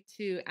afraid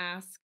to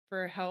ask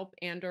for help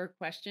and or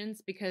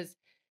questions because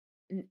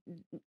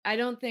I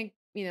don't think,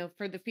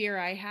 for the fear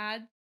I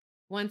had,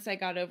 once I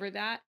got over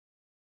that,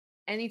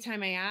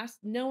 anytime I asked,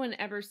 no one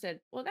ever said,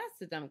 well,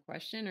 that's a dumb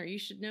question, or you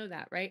should know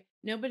that, right?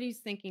 Nobody's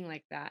thinking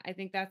like that. I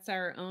think that's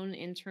our own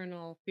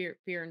internal fear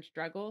and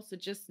struggle. So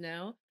just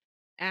know,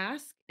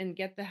 ask and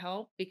get the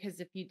help because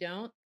if you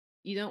don't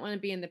want to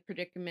be in the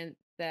predicament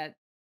that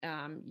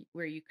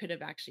where you could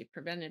have actually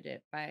prevented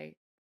it by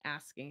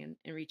asking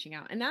and reaching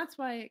out. And that's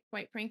why,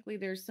 quite frankly,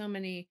 there's so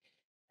many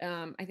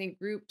I think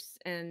groups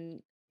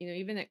and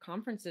even at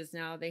conferences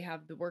now they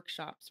have the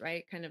workshops,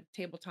 right? Kind of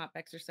tabletop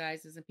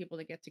exercises and people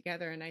to get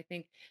together. And I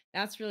think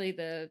that's really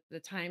the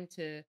time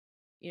to,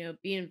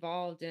 be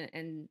involved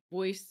and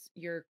voice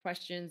your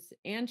questions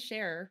and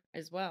share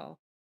as well,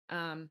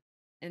 and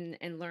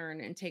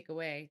learn and take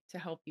away to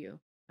help you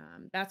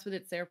That's what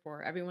it's there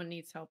for. Everyone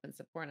needs help and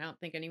support. And I don't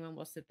think anyone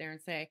will sit there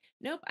and say,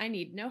 nope, I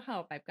need no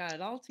help. I've got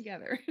it all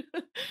together.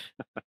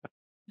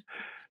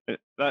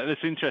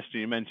 That's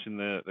interesting. You mentioned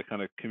the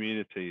kind of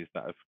communities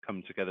that have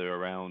come together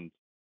around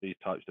these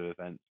types of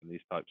events and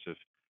these types of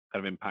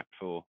kind of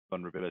impactful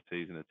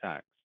vulnerabilities and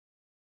attacks.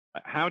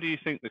 How do you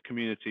think the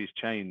communities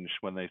change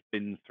when they've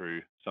been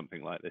through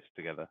something like this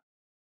together?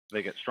 Do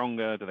they get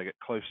stronger? Do they get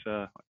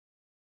closer?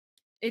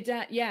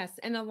 Yes.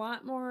 And a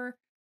lot more.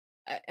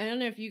 I don't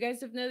know if you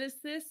guys have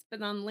noticed this,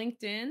 but on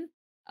LinkedIn,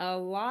 a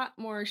lot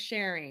more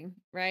sharing,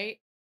 right?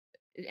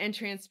 And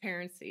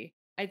transparency.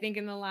 I think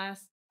in the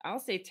last, I'll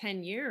say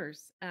 10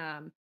 years,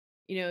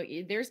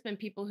 there's been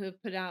people who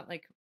have put out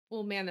like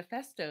full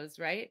manifestos,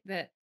 right?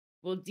 That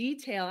will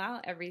detail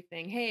out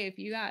everything. Hey, if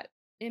you got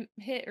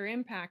hit or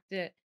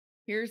impacted,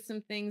 here's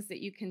some things that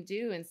you can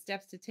do and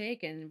steps to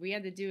take. And we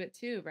had to do it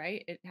too,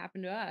 right? It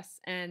happened to us.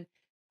 And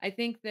I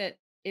think that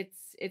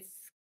it's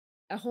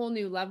a whole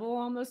new level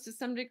almost to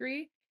some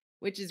degree,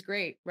 which is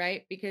great,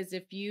 right? Because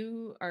if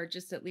you are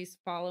just at least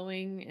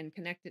following and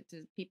connected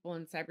to people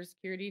in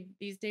cybersecurity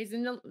these days,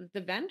 and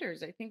the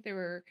vendors, I think there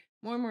were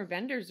more and more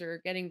vendors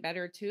are getting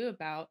better too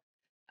about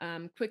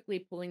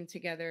quickly pulling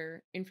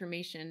together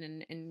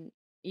information and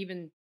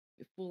even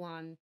full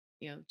on,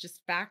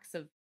 just facts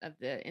of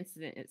the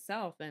incident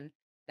itself. And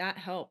that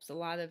helps a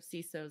lot of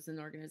CISOs and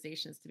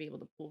organizations to be able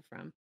to pull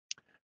from.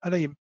 I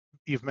know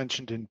you've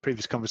mentioned in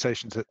previous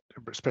conversations that,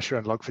 especially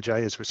around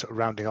Log4j, as we're sort of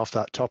rounding off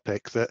that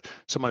topic, that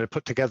someone had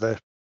put together,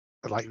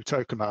 like you're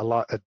talking about,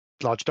 a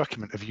large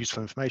document of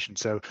useful information.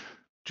 So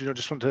do you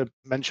just want to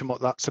mention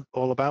what that's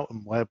all about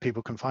and where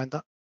people can find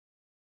that?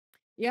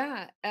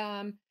 Yeah.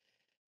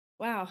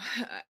 Wow.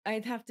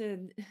 I'd have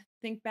to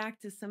think back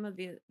to some of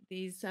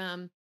these.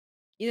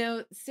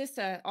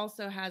 CISA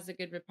also has a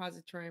good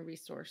repository and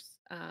resource.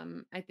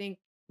 I think,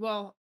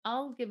 well,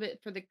 I'll give it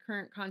for the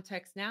current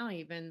context now,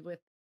 even with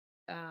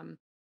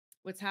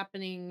what's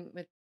happening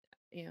with,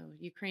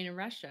 Ukraine and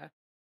Russia.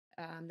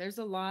 There's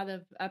a lot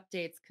of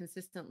updates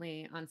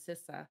consistently on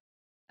CISA.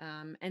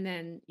 And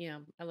then,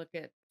 I look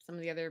at some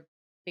of the other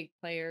big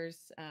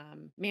players.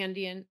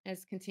 Mandiant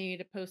has continued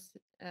to post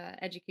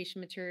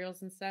education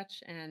materials and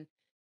such. And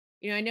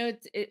I know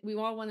we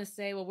all want to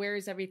say, well, where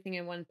is everything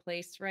in one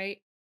place, right?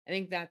 I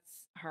think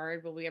that's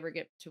hard. Will we ever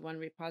get to one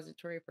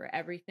repository for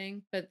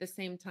everything? But at the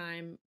same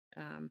time,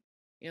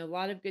 a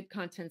lot of good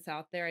content's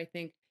out there. I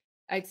think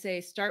I'd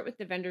say start with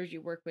the vendors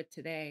you work with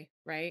today,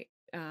 right?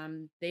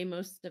 They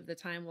most of the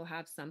time will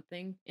have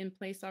something in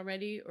place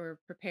already or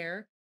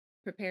prepared.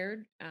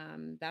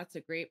 That's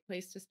a great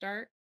place to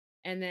start.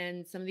 And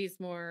then some of these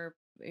more,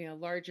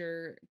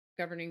 larger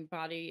governing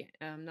body,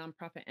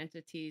 nonprofit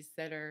entities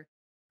that are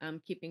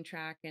keeping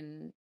track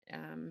and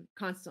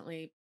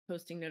constantly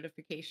posting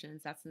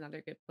notifications. That's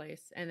another good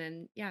place. And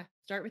then, yeah,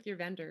 start with your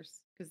vendors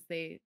because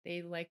they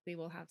likely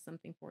will have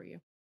something for you.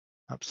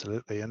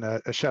 Absolutely. And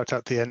a shout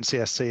out to the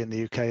NCSC in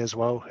the UK as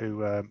well,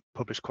 who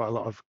publish quite a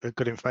lot of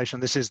good information.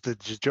 This is the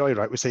joy,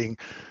 right? We're seeing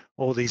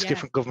all these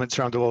different governments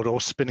around the world all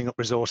spinning up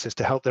resources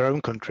to help their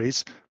own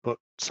countries, but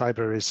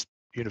cyber is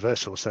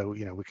universal. So,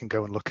 we can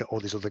go and look at all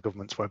these other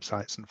governments'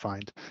 websites and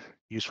find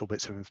useful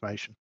bits of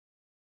information.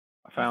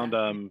 I found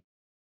the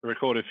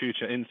Recorded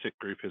Future INSIT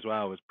group as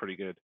well was pretty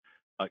good,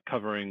 like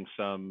covering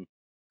some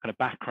kind of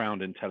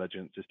background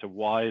intelligence as to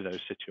why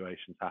those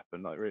situations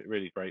happen. Like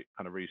really great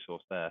kind of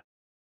resource there.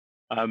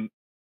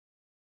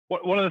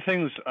 One of the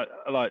things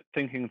I like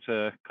thinking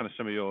to kind of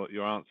some of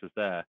your answers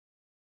there,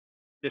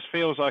 this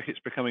feels like it's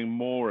becoming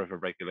more of a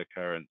regular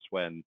occurrence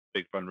when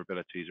big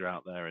vulnerabilities are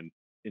out there and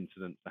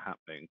incidents are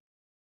happening.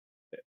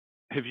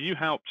 Have you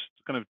helped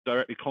kind of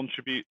directly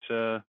contribute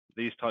to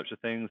these types of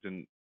things,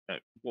 and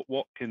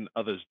what can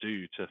others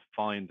do to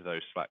find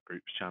those Slack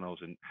groups, channels,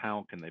 and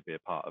how can they be a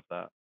part of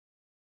that?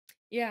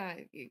 Yeah,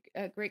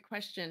 a great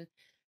question.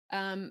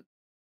 Um,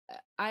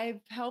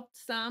 I've helped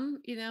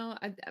some,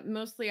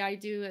 mostly I'll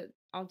do it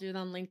on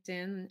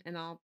LinkedIn and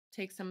I'll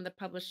take some of the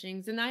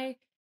publishings and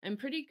I'm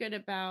pretty good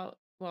about,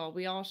 well,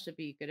 we all should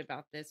be good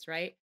about this,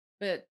 right?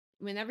 But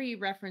whenever you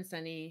reference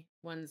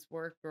anyone's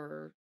work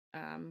or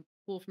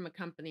pull from a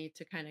company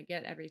to kind of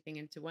get everything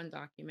into one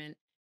document,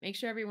 make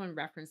sure everyone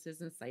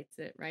references and cites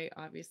it, right?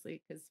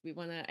 Obviously, because we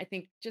want to, I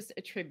think, just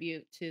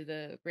attribute to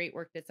the great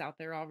work that's out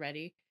there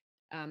already.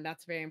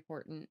 That's very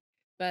important.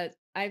 But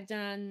I've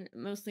done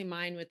mostly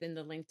mine within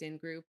the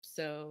LinkedIn group.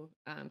 So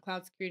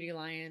Cloud Security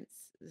Alliance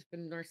for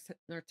the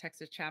North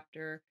Texas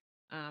chapter,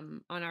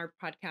 on our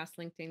podcast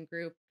LinkedIn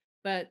group.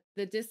 But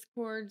the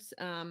Discords,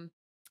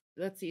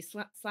 let's see,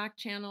 Slack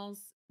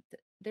channels,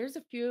 there's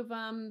a few of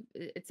them.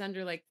 It's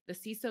under like the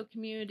CISO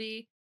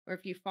community, or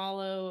if you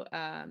follow,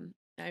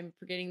 I'm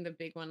forgetting the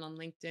big one on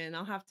LinkedIn.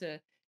 I'll have to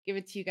give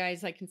it to you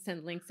guys. I can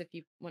send links if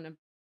you want to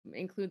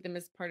include them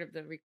as part of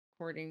the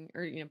recording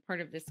or part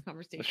of this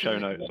conversation. The show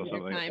notes or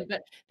something. Time.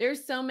 But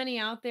there's so many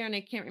out there, and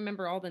I can't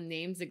remember all the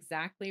names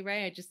exactly,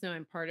 right? I just know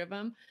I'm part of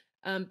them.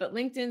 But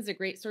LinkedIn's a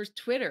great source.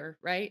 Twitter,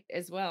 right,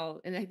 as well.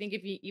 And I think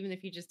if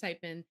you just type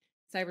in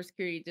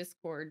cybersecurity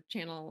Discord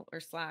channel or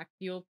Slack,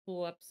 you'll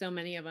pull up so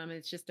many of them.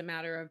 It's just a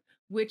matter of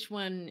which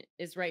one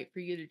is right for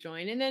you to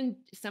join. And then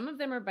some of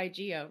them are by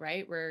geo,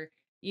 right? Where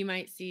you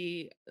might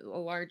see a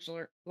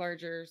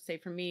larger, say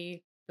for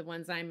me, the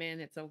ones I'm in,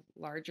 it's a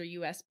larger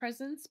US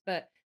presence,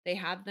 but they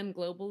have them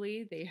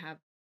globally. They have,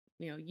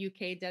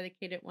 UK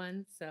dedicated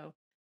ones. So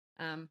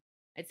um,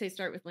 I'd say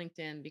start with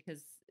LinkedIn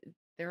because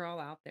they're all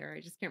out there.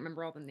 I just can't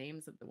remember all the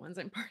names of the ones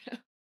I'm part of.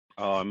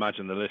 Oh, I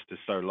imagine the list is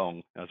so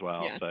long as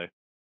well. Yeah. So,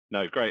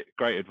 no, great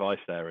advice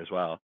there as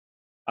well.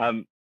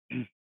 I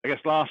guess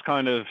last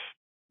kind of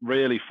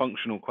really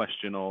functional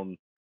question on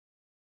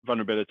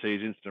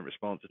vulnerabilities, incident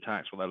response,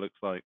 attacks, what that looks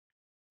like.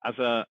 As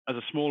a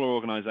smaller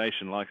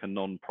organization like a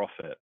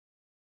non-profit,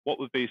 what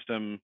would be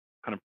some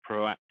kind of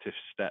proactive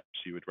steps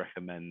you would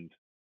recommend?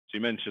 So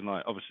you mentioned,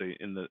 like, obviously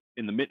in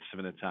the midst of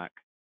an attack,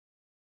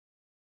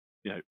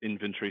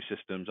 inventory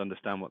systems,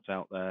 understand what's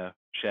out there,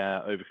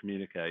 share, over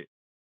communicate.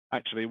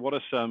 Actually, what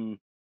are some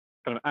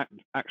kind of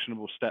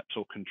actionable steps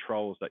or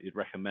controls that you'd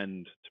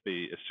recommend to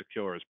be as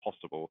secure as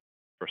possible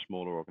for a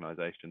smaller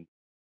organization?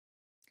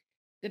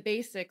 The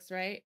basics,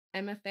 right?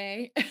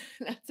 MFA,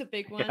 that's a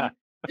big Yeah.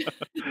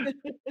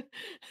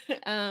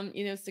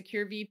 one.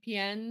 Secure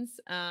VPNs.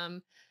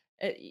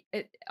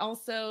 It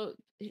also,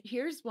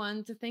 here's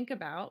one to think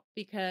about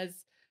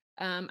because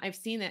I've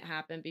seen it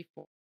happen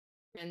before,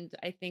 and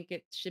I think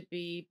it should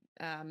be,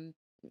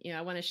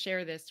 I want to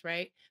share this,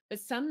 right? But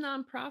some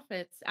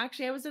nonprofits,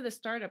 actually, I was at a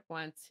startup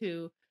once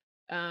who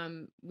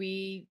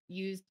we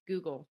used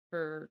Google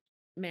for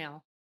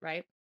mail,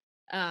 right?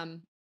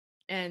 Um,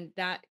 and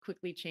that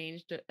quickly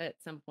changed at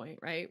some point,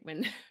 right?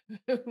 When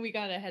we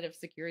got a head of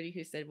security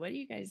who said, "What are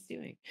you guys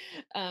doing?"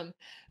 Um,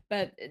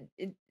 but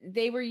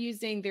they were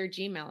using their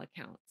Gmail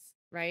accounts,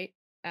 right,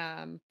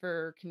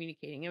 for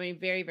communicating. I mean,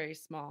 very, very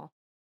small.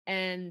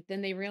 And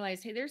then they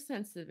realized, hey, there's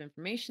sensitive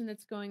information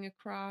that's going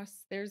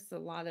across. There's a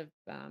lot of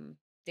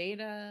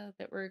data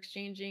that we're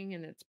exchanging,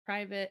 and it's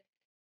private.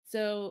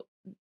 So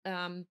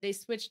they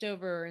switched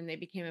over and they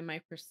became a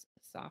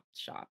Microsoft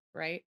shop,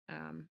 right?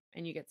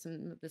 And you get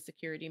some of the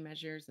security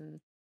measures and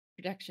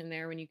protection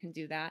there when you can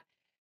do that.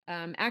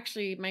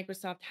 Actually,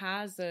 Microsoft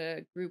has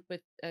a group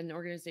with an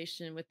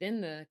organization within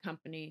the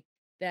company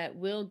that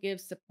will give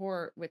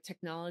support with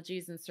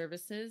technologies and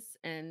services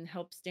and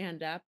help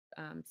stand up,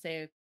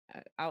 say,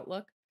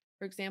 Outlook,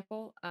 for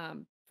example,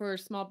 for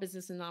small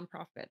business and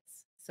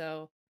nonprofits.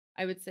 So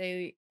I would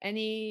say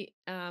any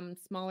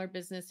smaller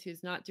business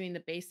who's not doing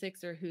the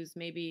basics or who's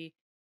maybe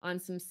on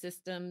some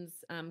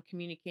systems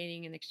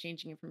communicating and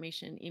exchanging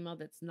information, email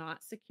that's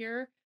not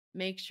secure,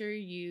 make sure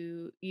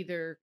you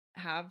either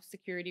have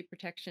security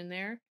protection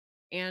there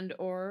and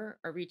or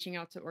are reaching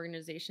out to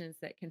organizations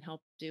that can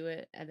help do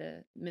it at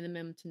a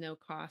minimum to no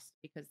cost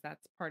because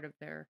that's part of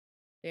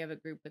they have a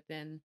group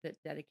within that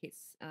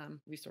dedicates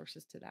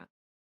resources to that.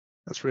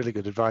 That's really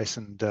good advice,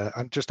 and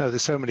I just know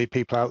there's so many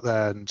people out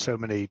there and so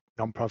many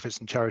nonprofits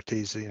and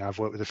charities. I've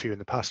worked with a few in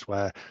the past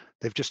where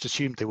they've just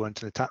assumed they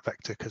weren't an attack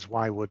vector because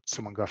why would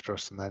someone go after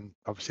us? And then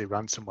obviously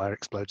ransomware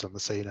explodes on the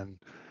scene, and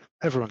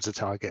everyone's a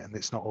target. And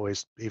it's not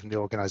always even the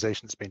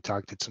organisation that's being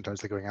targeted. Sometimes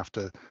they're going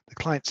after the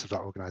clients of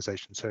that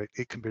organisation, so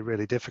it can be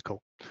really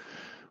difficult.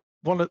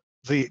 One of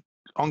the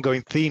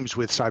ongoing themes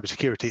with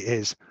cybersecurity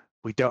is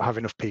we don't have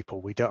enough people,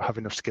 we don't have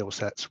enough skill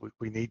sets,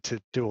 we need to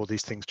do all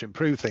these things to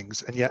improve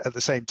things. And yet at the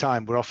same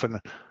time, we're often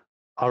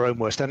our own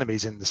worst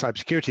enemies in the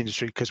cybersecurity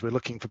industry because we're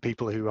looking for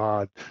people who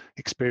are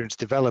experienced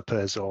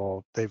developers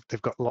or they've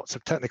got lots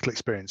of technical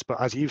experience.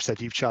 But as you've said,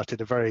 you've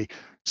charted a very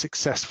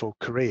successful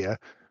career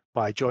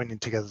by joining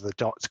together the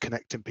dots,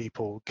 connecting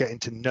people, getting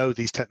to know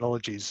these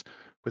technologies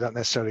without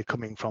necessarily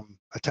coming from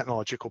a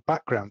technological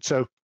background.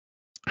 So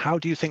how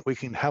do you think we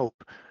can help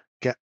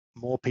get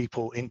more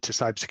people into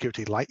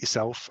cybersecurity like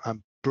yourself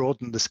and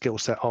broaden the skill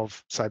set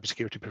of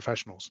cybersecurity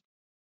professionals?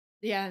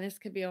 Yeah, this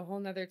could be a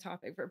whole nother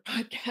topic for a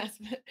podcast,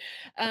 but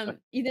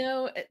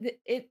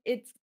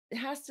it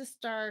has to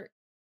start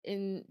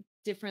in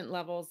different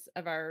levels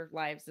of our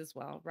lives as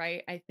well,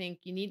 right? I think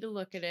you need to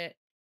look at it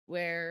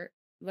where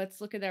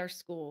let's look at our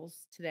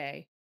schools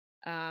today,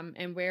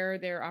 and where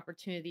there are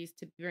opportunities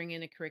to bring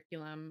in a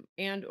curriculum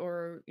and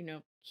or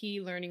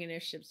key learning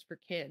initiatives for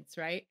kids,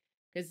 right?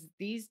 Because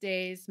these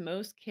days,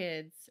 most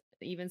kids,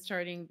 even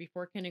starting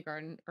before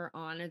kindergarten, are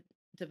on a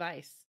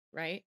device,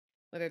 right?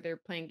 Whether they're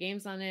playing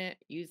games on it,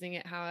 using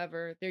it,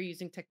 however, they're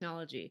using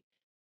technology.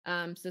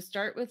 So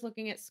start with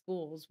looking at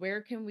schools.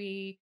 Where can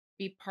we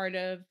be part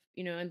of,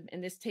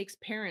 and this takes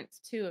parents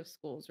too of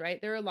schools, right?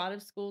 There are a lot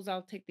of schools.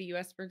 I'll take the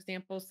US, for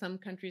example. Some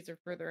countries are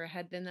further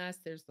ahead than us.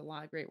 There's a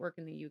lot of great work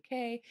in the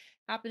UK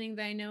happening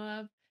that I know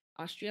of,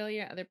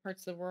 Australia, other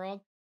parts of the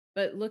world.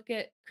 But look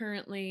at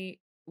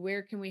currently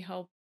where can we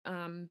help?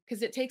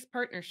 Because it takes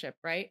partnership,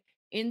 right?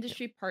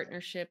 Industry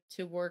partnership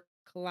to work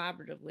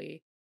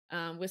collaboratively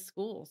with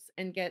schools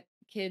and get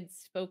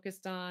kids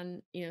focused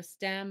on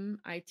STEM,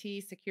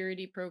 IT,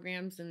 security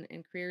programs, and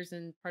careers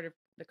and part of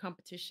the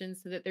competition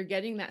so that they're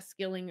getting that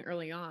skilling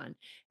early on.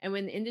 And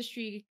when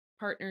industry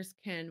partners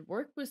can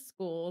work with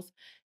schools,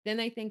 then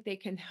I think they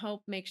can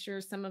help make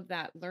sure some of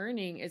that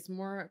learning is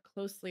more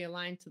closely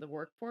aligned to the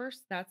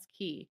workforce. That's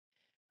key.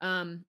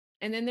 And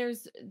then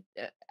there's,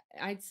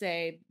 I'd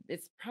say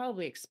it's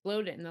probably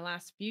exploded in the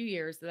last few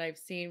years that I've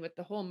seen with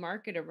the whole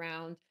market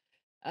around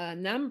a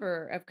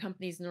number of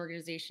companies and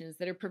organizations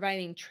that are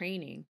providing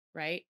training,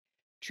 right?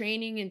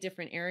 Training in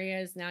different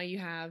areas. Now you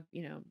have,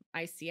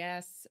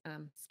 ICS,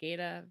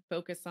 SCADA,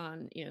 focus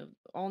on,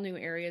 all new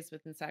areas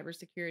within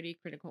cybersecurity,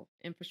 critical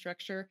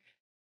infrastructure.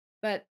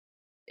 But,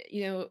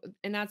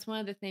 and that's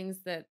one of the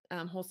things that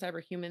Whole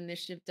Cyber Human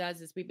Initiative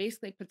does is we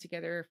basically put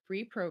together a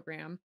free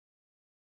program